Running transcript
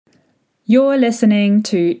You're listening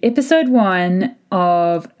to episode 1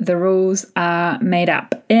 of The Rules Are Made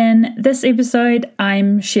Up. In this episode,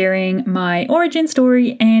 I'm sharing my origin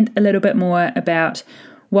story and a little bit more about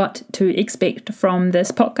what to expect from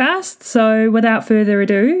this podcast. So without further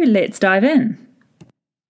ado, let's dive in.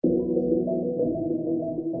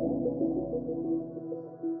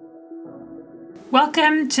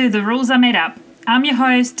 Welcome to The Rules Are Made Up. I'm your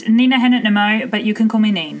host, Nina Hannett-Nemo, but you can call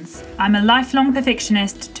me Neens. I'm a lifelong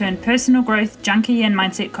perfectionist turned personal growth junkie and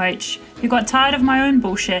mindset coach who got tired of my own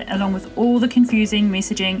bullshit along with all the confusing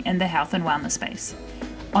messaging in the health and wellness space.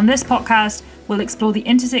 On this podcast, we'll explore the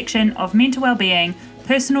intersection of mental well-being,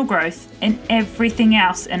 personal growth, and everything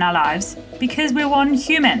else in our lives because we're one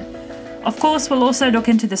human. Of course, we'll also look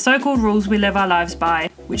into the so-called rules we live our lives by,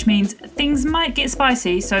 which means things might get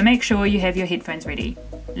spicy, so make sure you have your headphones ready.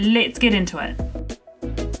 Let's get into it.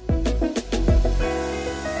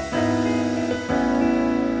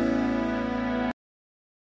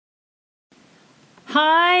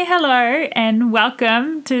 Hi, hello, and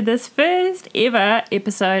welcome to this first ever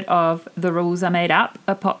episode of The Rules Are Made Up,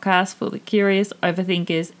 a podcast for the curious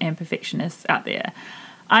overthinkers and perfectionists out there.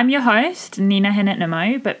 I'm your host, Nina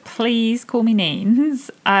Hannett-Nemo, but please call me Neens.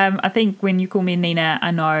 I think when you call me Nina,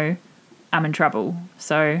 I know I'm in trouble,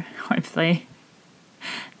 so hopefully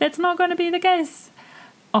that's not going to be the case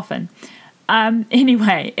often.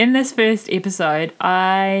 Anyway, in this first episode,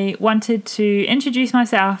 I wanted to introduce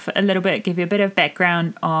myself a little bit, give you a bit of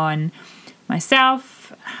background on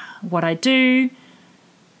myself, what I do,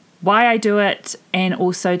 why I do it, and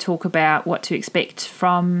also talk about what to expect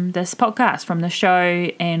from this podcast, from the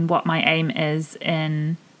show, and what my aim is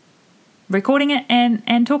in recording it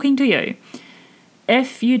and talking to you.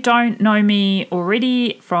 If you don't know me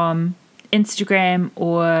already from Instagram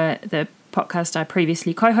or the podcast I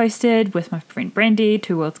previously co-hosted with my friend Brandy,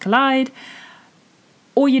 Two Worlds Collide,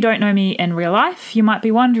 or you don't know me in real life, you might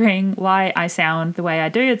be wondering why I sound the way I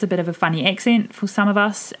do. It's a bit of a funny accent for some of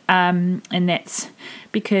us, and that's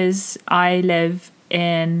because I live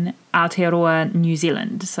in Aotearoa, New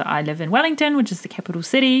Zealand. So I live in Wellington, which is the capital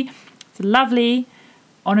city. It's lovely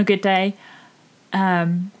on a good day.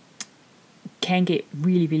 Can get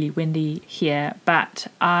really, really windy here, but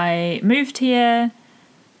I moved here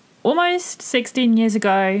almost 16 years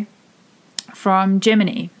ago from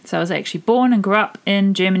Germany. So I was actually born and grew up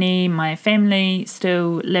in Germany. My family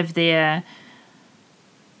still live there.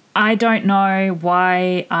 I don't know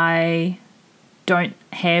why I don't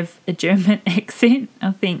have a German accent.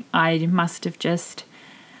 I think I must have just...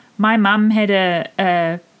 My mum had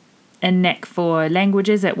a knack for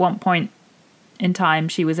languages. At one point in time,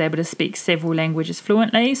 she was able to speak several languages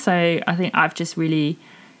fluently. So I think I've just really...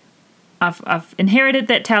 I've inherited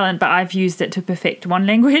that talent, but I've used it to perfect one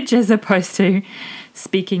language as opposed to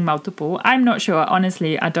speaking multiple. I'm not sure.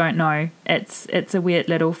 Honestly, I don't know. It's a weird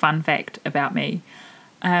little fun fact about me.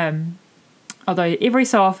 Although every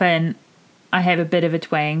so often I have a bit of a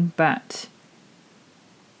twang, but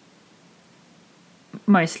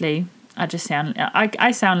mostly I just sound...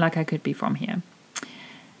 I sound like I could be from here.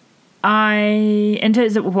 In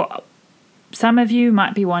terms of what... Some of you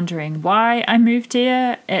might be wondering why I moved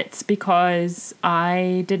here. It's because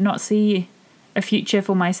I did not see a future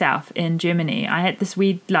for myself in Germany. I had this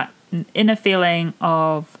weird, inner feeling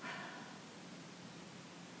of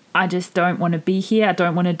I just don't want to be here. I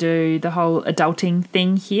don't want to do the whole adulting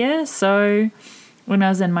thing here. So when I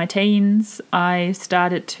was in my teens, I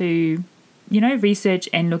started to, research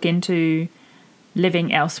and look into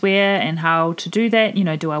living elsewhere and how to do that.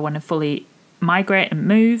 Do I want to fully migrate and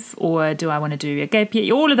move, or do I want to do a gap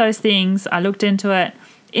year? All of those things, I looked into it.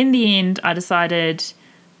 In the end, I decided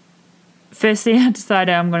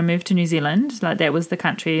I'm going to move to New Zealand. That was the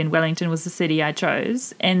country, and Wellington was the city I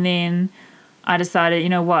chose. And then I decided, you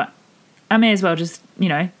know what, I may as well just,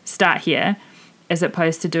 start here as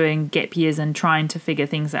opposed to doing gap years and trying to figure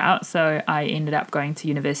things out. So I ended up going to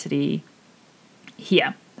university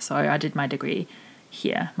here. So I did my degree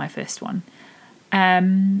here, my first one.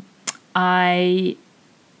 I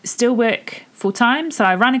still work full-time, so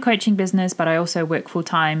I run a coaching business, but I also work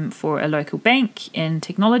full-time for a local bank in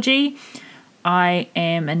technology. I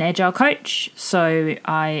am an agile coach, so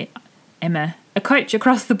I am a coach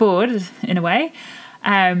across the board in a way.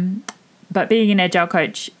 But being an agile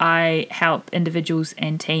coach, I help individuals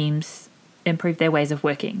and teams improve their ways of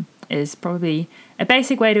working is probably a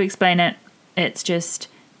basic way to explain it. It's just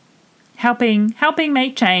helping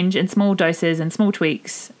make change in small doses and small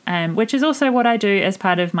tweaks, which is also what I do as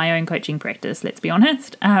part of my own coaching practice, let's be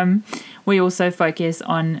honest. We also focus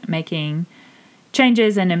on making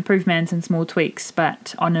changes and improvements and small tweaks,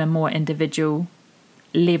 but on a more individual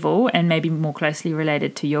level and maybe more closely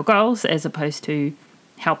related to your goals as opposed to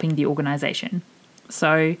helping the organization.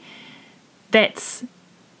 So that's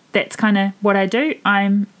kind of what I do.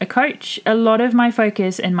 I'm a coach. A lot of my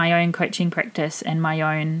focus in my own coaching practice and my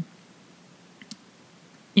own,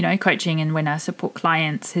 coaching and when I support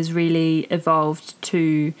clients has really evolved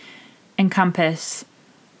to encompass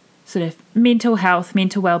sort of mental health,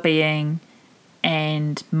 mental well-being,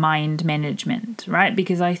 and mind management, right?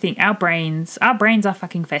 Because I think our brains are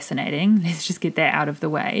fucking fascinating. Let's just get that out of the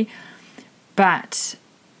way. But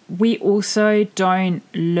we also don't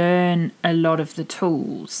learn a lot of the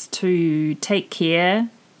tools to take care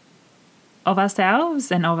of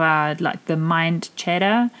ourselves and of our, the mind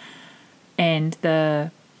chatter and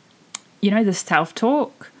the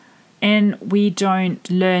self-talk. And we don't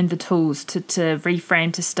learn the tools to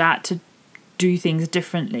reframe, to start to do things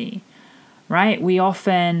differently, right? We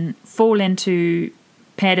often fall into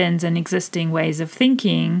patterns and existing ways of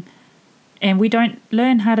thinking, and we don't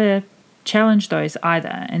learn how to challenge those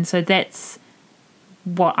either. And so that's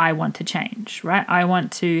what I want to change, right? I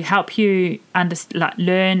want to help you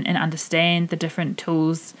learn and understand the different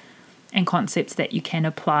tools and concepts that you can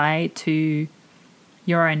apply to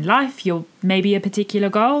your own life, maybe a particular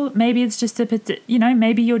goal, maybe it's just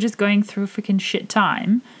maybe you're just going through a freaking shit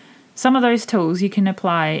time. Some of those tools you can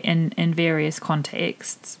apply in various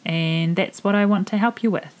contexts, and that's what I want to help you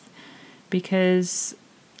with, because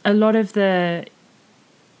a lot of the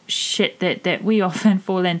shit that we often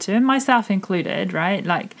fall into, and myself included, right?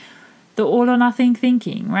 Like the all or nothing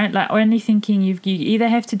thinking, right? Like only thinking you either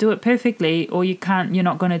have to do it perfectly or you're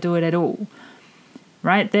not going to do it at all.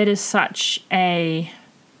 Right? That is such a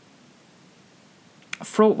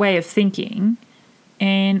fraught way of thinking.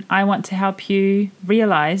 And I want to help you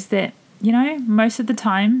realize that, most of the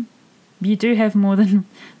time you do have more than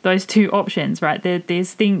those two options, right?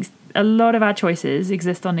 There's things, a lot of our choices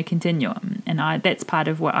exist on a continuum. And that's part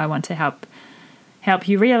of what I want to help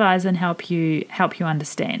you realize and help you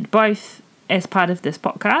understand, both as part of this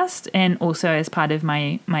podcast and also as part of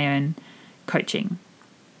my own coaching.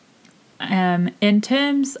 In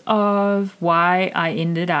terms of why I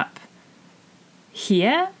ended up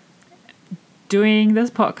here doing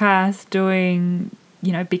this podcast,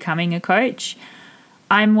 becoming a coach,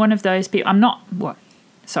 I'm one of those people. Let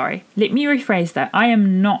me rephrase that. I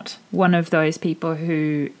am not one of those people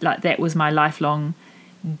who, that was my lifelong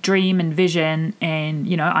dream and vision.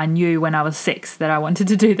 And, I knew when I was 6 that I wanted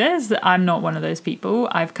to do this. I'm not one of those people.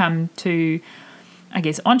 I've come to, I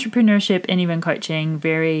guess, entrepreneurship and even coaching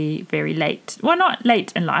very, very late. Well, not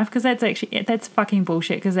late in life, because that's fucking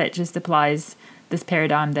bullshit, because that just applies this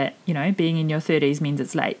paradigm that, being in your 30s means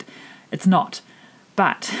it's late. It's not.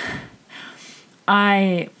 But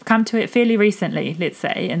I've come to it fairly recently, let's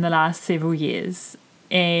say, in the last several years.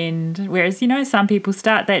 And whereas, some people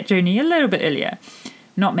start that journey a little bit earlier,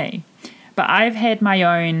 not me. But I've had my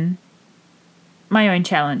own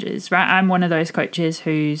challenges, right? I'm one of those coaches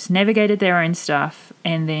who's navigated their own stuff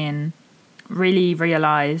and then really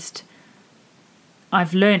realized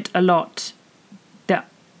I've learnt a lot that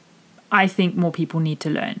I think more people need to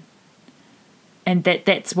learn. And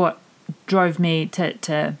that's what drove me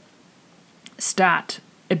to start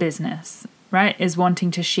a business, right? Is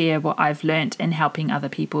wanting to share what I've learnt and helping other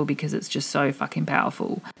people, because it's just so fucking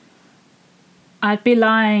powerful. I'd be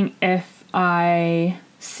lying if I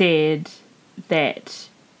said that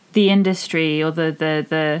the industry or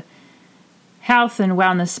the health and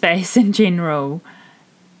wellness space in general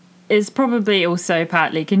is probably also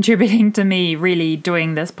partly contributing to me really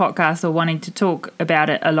doing this podcast or wanting to talk about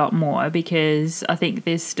it a lot more, because I think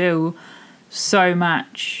there's still so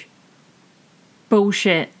much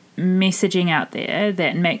bullshit messaging out there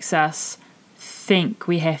that makes us think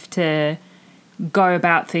we have to go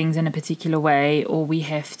about things in a particular way, or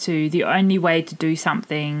the only way to do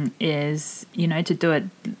something is, to do it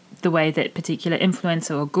the way that particular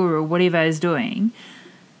influencer or guru or whatever is doing.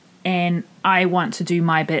 And I want to do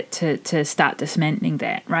my bit to start dismantling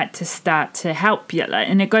that, right? To start to help you.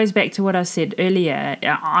 And it goes back to what I said earlier.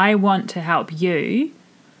 I want to help you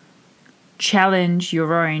challenge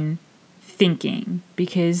your own thinking,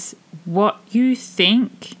 because what you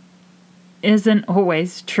think isn't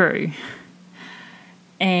always true.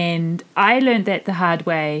 And I learned that the hard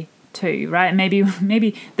way too, right?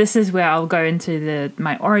 Maybe this is where I'll go into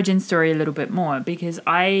my origin story a little bit more, because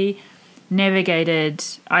I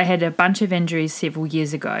had a bunch of injuries several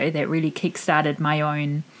years ago that really kickstarted my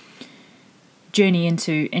own journey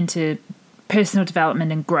into personal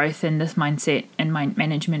development and growth in this mindset and mind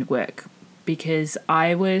management work, because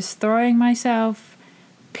I was throwing myself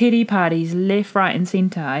pity parties left, right and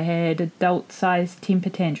centre. I had adult-sized temper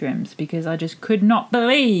tantrums because I just could not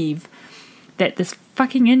believe that this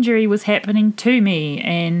fucking injury was happening to me,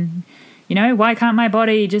 and why can't my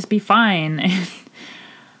body just be fine? And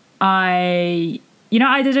I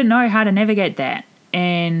didn't know how to navigate that,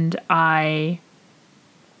 and I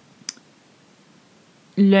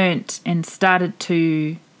learnt and started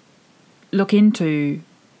to look into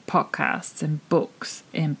podcasts and books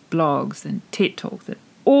and blogs and TED Talks and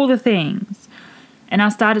all the things, and I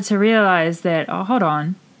started to realize that, hold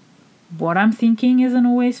on, what I'm thinking isn't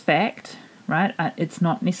always fact, right? It's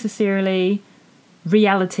not necessarily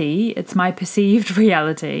reality, it's my perceived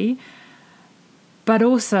reality, but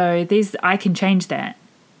also I can change that,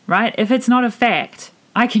 right? If it's not a fact,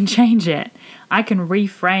 I can change it. I can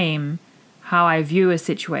reframe how I view a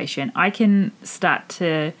situation. I can start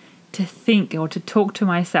to think or to talk to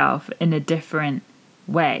myself in a different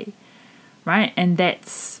way, right? And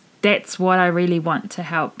that's what I really want to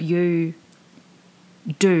help you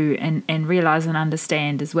do and realize and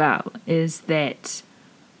understand as well, is that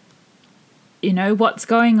what's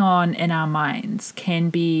going on in our minds can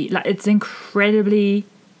be like, it's incredibly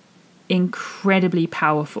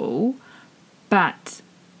powerful, but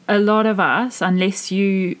a lot of us, unless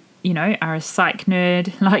you are a psych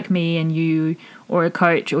nerd like me and or a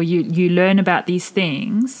coach, or you learn about these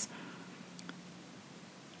things,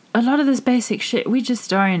 a lot of this basic shit we just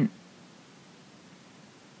don't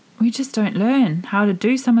learn how to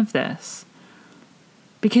do some of this,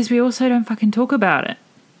 because we also don't fucking talk about it.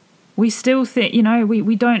 We still think,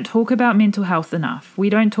 we don't talk about mental health enough. We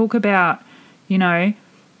don't talk about,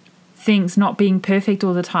 things not being perfect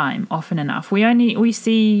all the time often enough. We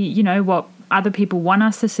see, what other people want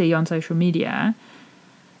us to see on social media.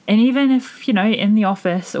 And even if, in the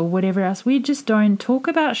office or whatever else, we just don't talk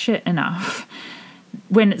about shit enough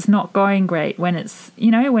when it's not going great, when it's,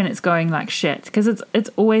 when it's going like shit. Because it's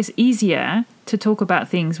always easier to talk about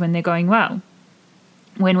things when they're going well,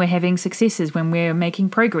 when we're having successes, when we're making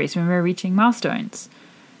progress, when we're reaching milestones,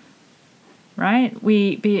 right?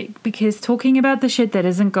 Because talking about the shit that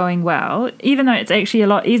isn't going well, even though it's actually a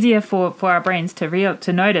lot easier for our brains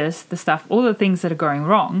to notice the stuff, all the things that are going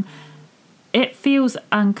wrong, it feels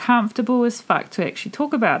uncomfortable as fuck to actually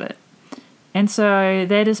talk about it. And so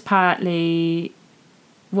that is partly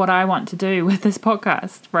what I want to do with this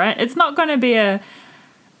podcast, right? It's not going to be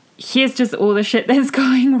here's just all the shit that's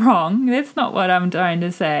going wrong. That's not what I'm trying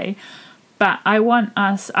to say. But I want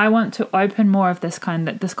to open more of this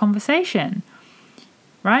conversation,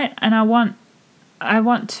 right? And I want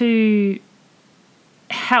to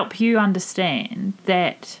help you understand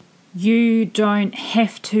that you don't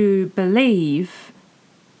have to believe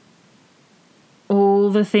all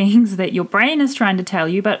the things that your brain is trying to tell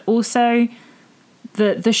you, but also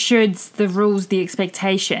the shoulds, the rules, the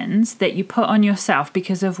expectations that you put on yourself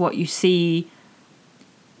because of what you see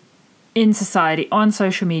in society, on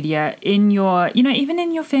social media, in your, even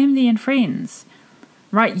in your family and friends,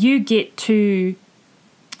 right? You get to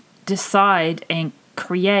decide and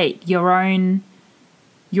create your own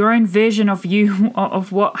version of you,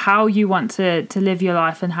 of how you want to live your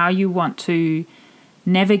life and how you want to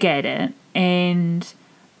navigate it. And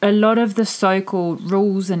a lot of the so-called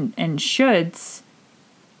rules and shoulds,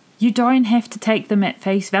 you don't have to take them at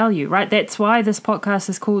face value, right? That's why this podcast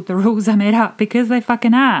is called The Rules I Made Up, because they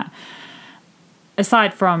fucking are.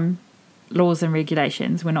 Aside from laws and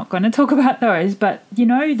regulations, we're not going to talk about those, but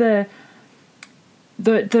the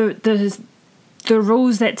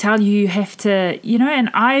rules that tell you have to, and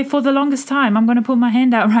I, for the longest time, I'm going to put my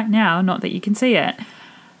hand out right now, not that you can see it,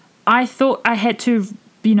 I thought I had to,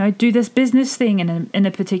 do this business thing in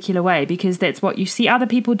a particular way, because that's what you see other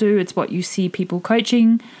people do, it's what you see people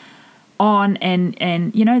coaching on, and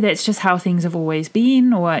that's just how things have always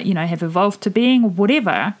been, or, have evolved to being, or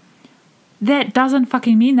whatever. That doesn't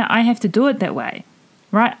fucking mean that I have to do it that way,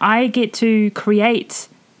 right? I get to create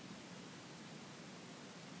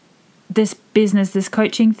this business, this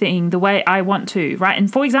coaching thing, the way I want to, right?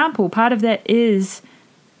 And for example, part of that is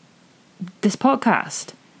this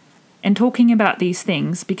podcast and talking about these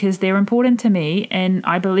things, because they're important to me, and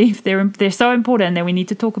I believe they're so important that we need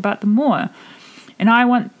to talk about them more. And I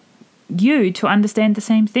want you to understand the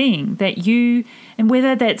same thing, that you, and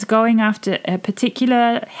whether that's going after a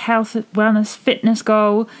particular health, wellness, fitness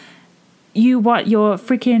goal, you're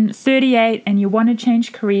freaking 38 and you want to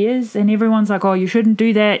change careers, and everyone's like, oh, you shouldn't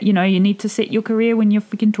do that, you need to set your career when you're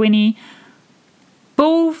freaking 20.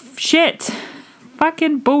 Bullshit.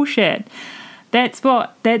 Fucking bullshit. That's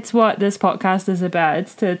what this podcast is about.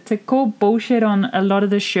 It's to call bullshit on a lot of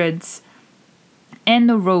the shoulds and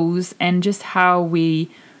the rules, and just how we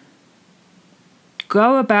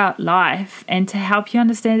go about life and to help you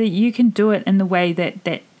understand that you can do it in the way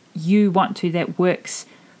that you want to, that works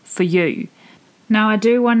for you. Now, I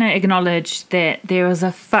do want to acknowledge that there is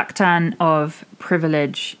a fuck ton of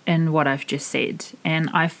privilege in what I've just said, and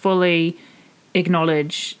I fully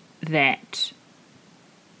acknowledge that,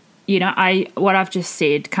 what I've just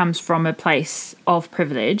said comes from a place of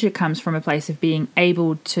privilege. It comes from a place of being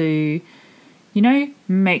able to,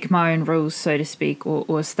 make my own rules, so to speak,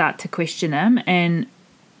 or start to question them, and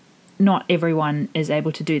not everyone is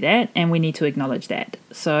able to do that, and we need to acknowledge that.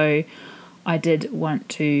 So I did want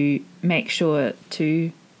to make sure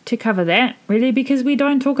to cover that, really, because we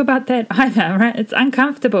don't talk about that either, right? It's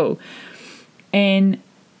uncomfortable. And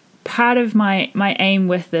part of my aim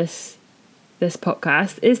with this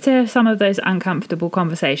podcast is to have some of those uncomfortable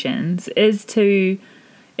conversations,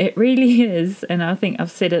 it really is, and I think I've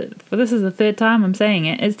said it, for this is the third time I'm saying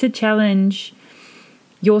it, is to challenge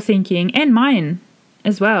your thinking and mine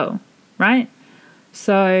as well, right?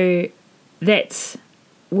 So that's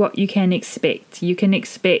what you can expect. You can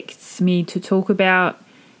expect me to talk about,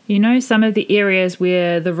 some of the areas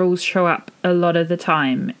where the rules show up a lot of the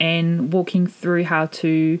time, and walking through how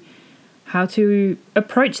to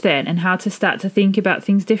approach that and how to start to think about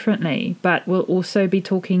things differently. But we'll also be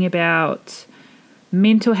talking about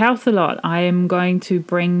mental health a lot. I am going to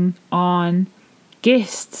bring on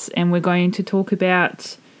guests, and we're going to talk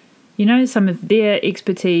about some of their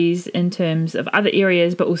expertise in terms of other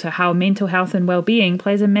areas, but also how mental health and well-being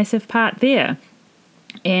plays a massive part there,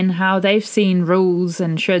 and how they've seen rules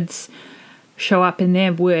and shoulds show up in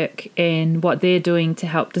their work and what they're doing to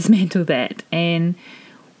help dismantle that. And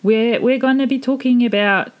we're going to be talking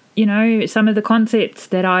about, some of the concepts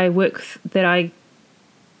that I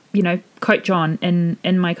coach on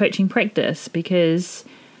in my coaching practice, because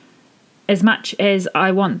as much as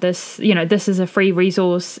I want this, this is a free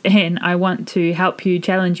resource and I want to help you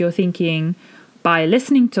challenge your thinking by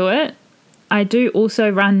listening to it, I do also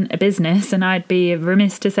run a business, and I'd be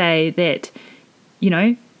remiss to say that,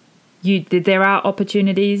 there are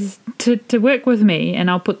opportunities to work with me, and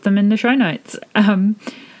I'll put them in the show notes.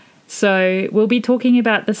 So we'll be talking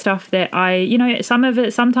about the stuff that some of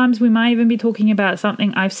it, sometimes we might even be talking about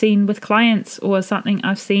something I've seen with clients, or something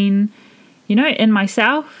I've seen in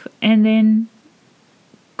myself, and then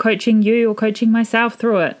coaching you or coaching myself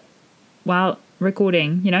through it while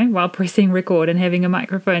recording, while pressing record and having a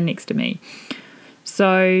microphone next to me.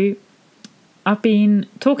 So I've been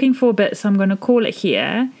talking for a bit, so I'm going to call it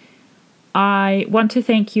here. I want to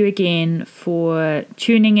thank you again for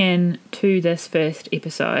tuning in to this first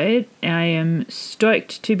episode. I am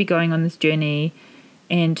stoked to be going on this journey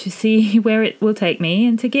and to see where it will take me,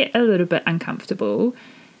 and to get a little bit uncomfortable.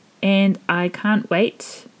 And I can't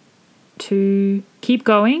wait to keep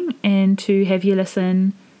going and to have you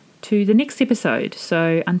listen to the next episode.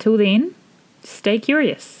 So until then, stay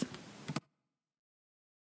curious.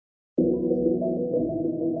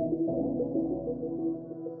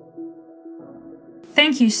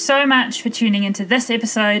 Thank you so much for tuning into this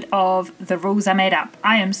episode of The Rules Are Made Up.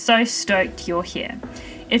 I am so stoked you're here.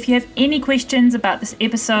 If you have any questions about this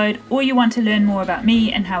episode, or you want to learn more about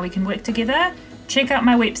me and how we can work together, check out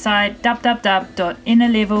my website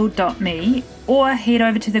www.innerlevel.me, or head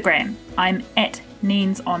over to the gram. I'm at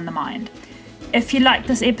Neens on the Mind. If you like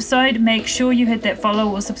this episode, make sure you hit that follow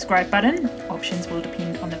or subscribe button. Options will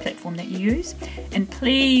depend on the platform that you use. And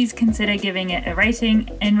please consider giving it a rating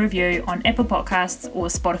and review on Apple Podcasts or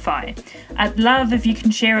Spotify. I'd love if you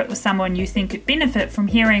can share it with someone you think could benefit from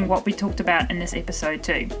hearing what we talked about in this episode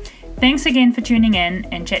too. Thanks again for tuning in,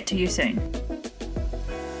 and chat to you soon.